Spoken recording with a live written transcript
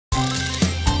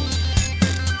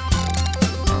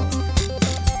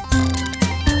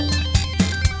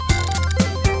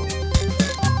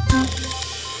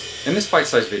In this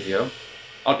bite-sized video,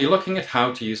 I'll be looking at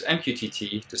how to use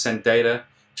MQTT to send data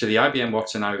to the IBM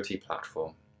Watson IoT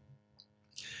platform.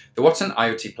 The Watson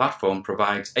IoT platform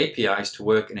provides APIs to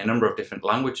work in a number of different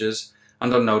languages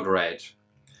and on Node-RED,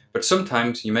 but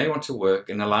sometimes you may want to work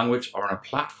in a language or on a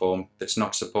platform that's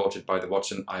not supported by the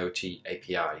Watson IoT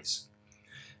APIs.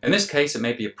 In this case, it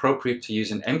may be appropriate to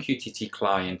use an MQTT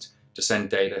client to send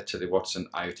data to the Watson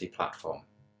IoT platform.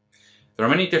 There are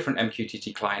many different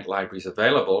MQTT client libraries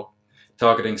available,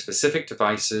 targeting specific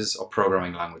devices or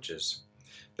programming languages.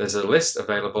 There's a list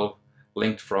available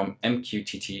linked from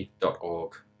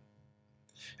mqtt.org.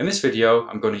 In this video,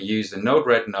 I'm going to use the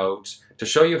Node-RED nodes to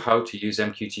show you how to use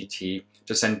MQTT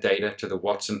to send data to the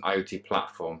Watson IoT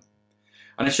platform.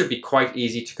 And it should be quite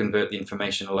easy to convert the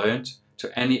information learned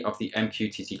to any of the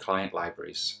MQTT client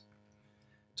libraries.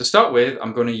 To start with,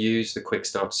 I'm going to use the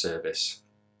QuickStart service.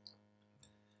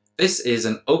 This is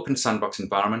an open sandbox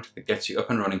environment that gets you up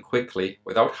and running quickly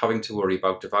without having to worry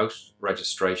about device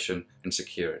registration and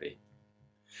security.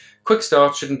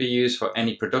 QuickStart shouldn't be used for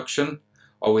any production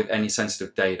or with any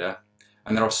sensitive data,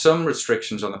 and there are some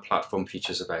restrictions on the platform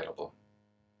features available.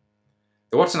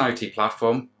 The Watson IoT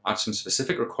platform adds some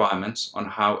specific requirements on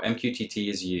how MQTT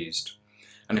is used,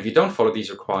 and if you don't follow these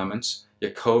requirements,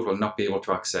 your code will not be able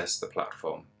to access the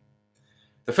platform.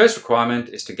 The first requirement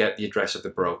is to get the address of the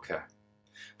broker.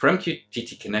 For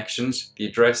MQTT connections, the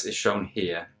address is shown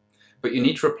here, but you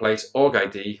need to replace org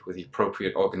ID with the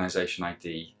appropriate organization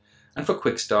ID, and for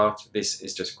QuickStart, this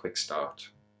is just QuickStart.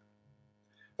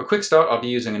 For QuickStart, I'll be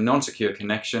using a non-secure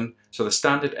connection, so the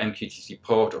standard MQTT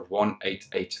port of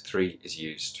 1883 is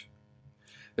used.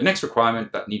 The next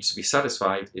requirement that needs to be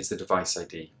satisfied is the device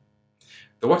ID.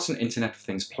 The Watson Internet of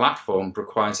Things platform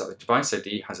requires that the device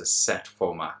ID has a set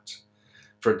format.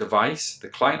 For a device, the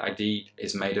client ID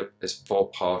is made up as 4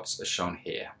 parts as shown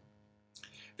here.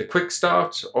 The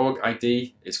QuickStart org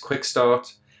ID is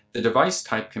QuickStart, the device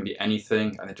type can be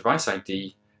anything, and the device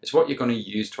ID is what you're going to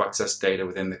use to access data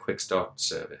within the QuickStart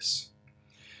service.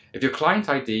 If your client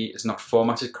ID is not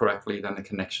formatted correctly, then the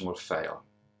connection will fail.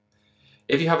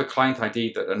 If you have a client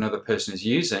ID that another person is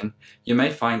using, you may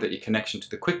find that your connection to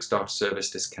the QuickStart service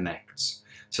disconnects.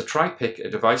 So try pick a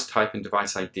device type and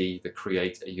device ID that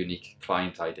create a unique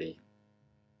client ID.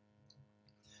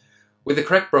 With the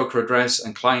correct broker address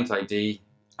and client ID,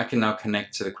 I can now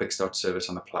connect to the QuickStart service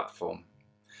on the platform.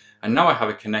 And now I have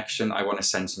a connection, I want to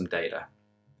send some data.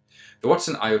 The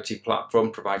Watson IoT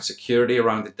platform provides security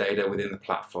around the data within the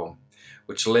platform,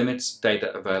 which limits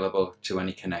data available to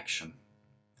any connection.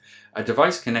 A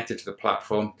device connected to the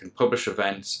platform can publish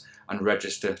events and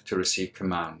register to receive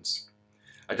commands.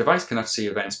 A device cannot see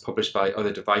events published by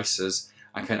other devices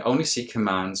and can only see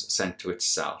commands sent to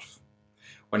itself.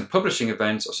 When publishing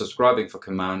events or subscribing for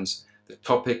commands, the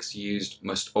topics used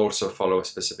must also follow a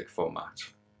specific format.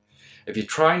 If you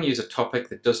try and use a topic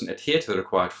that doesn't adhere to the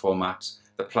required format,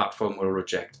 the platform will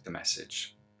reject the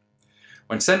message.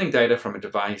 When sending data from a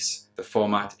device, the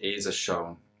format is as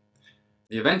shown.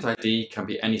 The event ID can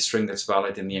be any string that's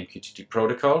valid in the MQTT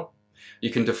protocol. You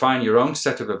can define your own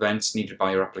set of events needed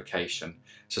by your application,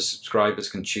 so subscribers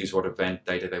can choose what event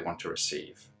data they want to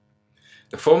receive.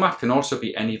 The format can also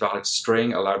be any valid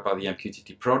string allowed by the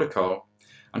MQTT protocol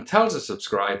and tells the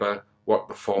subscriber what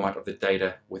the format of the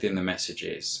data within the message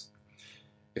is.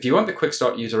 If you want the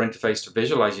QuickStart user interface to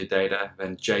visualize your data,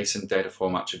 then JSON data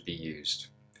format should be used.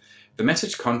 The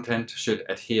message content should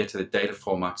adhere to the data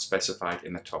format specified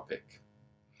in the topic.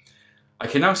 I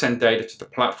can now send data to the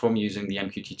platform using the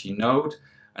MQTT node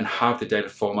and have the data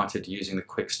formatted using the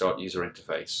QuickStart user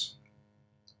interface.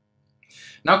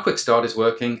 Now QuickStart is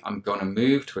working, I'm going to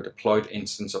move to a deployed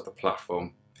instance of the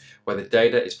platform, where the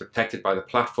data is protected by the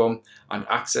platform and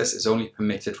access is only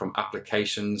permitted from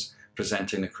applications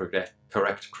presenting the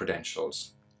correct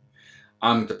credentials.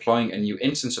 I'm deploying a new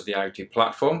instance of the IoT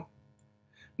platform.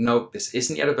 Note, this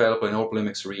isn't yet available in all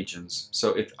Bluemix regions,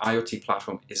 so if IoT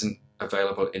platform isn't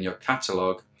available in your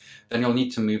catalog, then you'll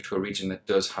need to move to a region that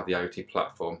does have the IoT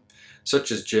platform, such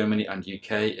as Germany and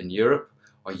UK in Europe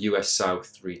or US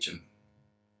South region.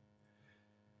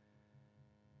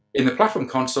 In the platform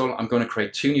console, I'm going to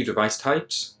create 2 new device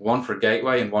types, one for a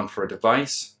gateway and one for a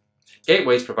device.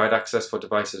 Gateways provide access for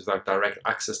devices without direct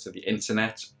access to the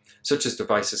internet, such as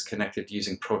devices connected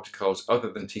using protocols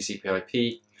other than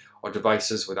TCP/IP, or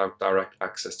devices without direct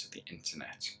access to the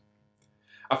internet.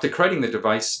 After creating the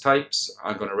device types,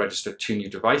 I'm going to register 2 new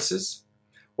devices.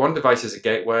 One device is a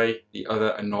gateway, the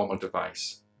other a normal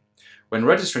device. When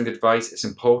registering the device, it's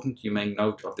important you make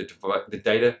note of the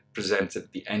data presented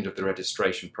at the end of the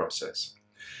registration process.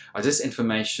 as this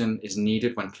information is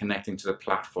needed when connecting to the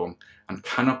platform and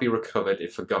cannot be recovered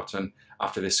if forgotten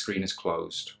after this screen is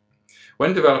closed.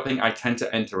 When developing, I tend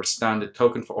to enter a standard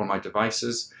token for all my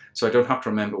devices, so I don't have to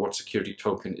remember what security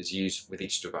token is used with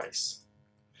each device.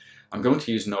 I'm going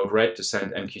to use Node-RED to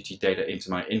send MQTT data into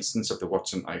my instance of the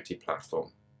Watson IoT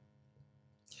platform.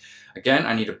 Again,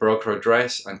 I need a broker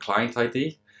address and client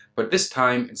ID, but this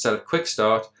time, instead of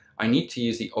QuickStart, I need to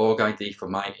use the org ID for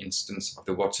my instance of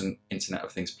the Watson Internet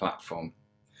of Things platform.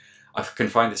 I can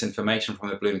find this information from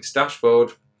the Bluemix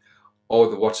dashboard or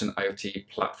the Watson IoT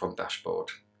platform dashboard.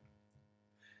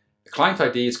 The client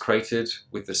ID is created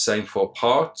with the same 4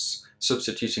 parts,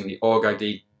 substituting the org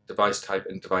ID, device type,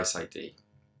 and device ID.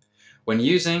 When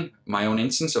using my own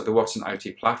instance of the Watson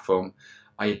IoT platform,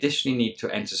 I additionally need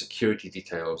to enter security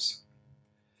details.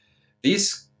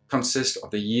 These consist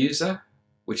of the user,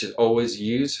 which is always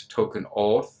use token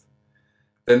auth,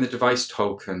 then the device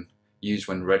token used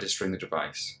when registering the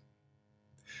device.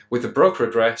 With the broker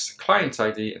address, client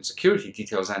ID, and security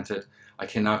details entered, I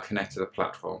can now connect to the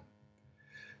platform.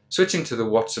 Switching to the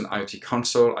Watson IoT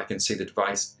console, I can see the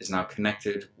device is now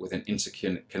connected with an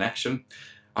insecure connection,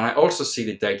 and I also see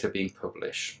the data being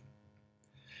published.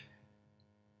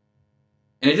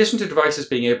 In addition to devices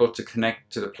being able to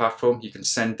connect to the platform, you can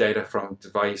send data from a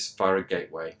device via a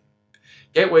gateway.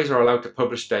 Gateways are allowed to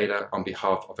publish data on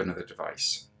behalf of another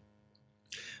device.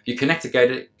 You connect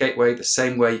a gateway the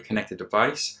same way you connect a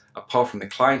device, apart from the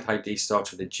client ID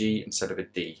starts with a G instead of a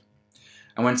D.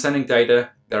 And when sending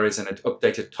data, there is an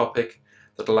updated topic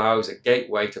that allows a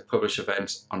gateway to publish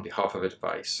events on behalf of a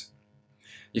device.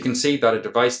 You can see that a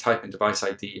device type and device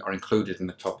ID are included in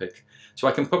the topic, so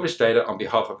I can publish data on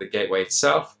behalf of the gateway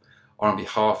itself or on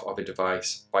behalf of a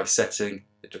device by setting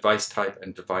the device type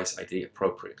and device ID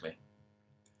appropriately.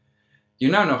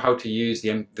 You now know how to use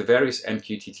the various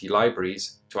MQTT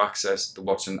libraries to access the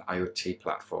Watson IoT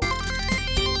platform.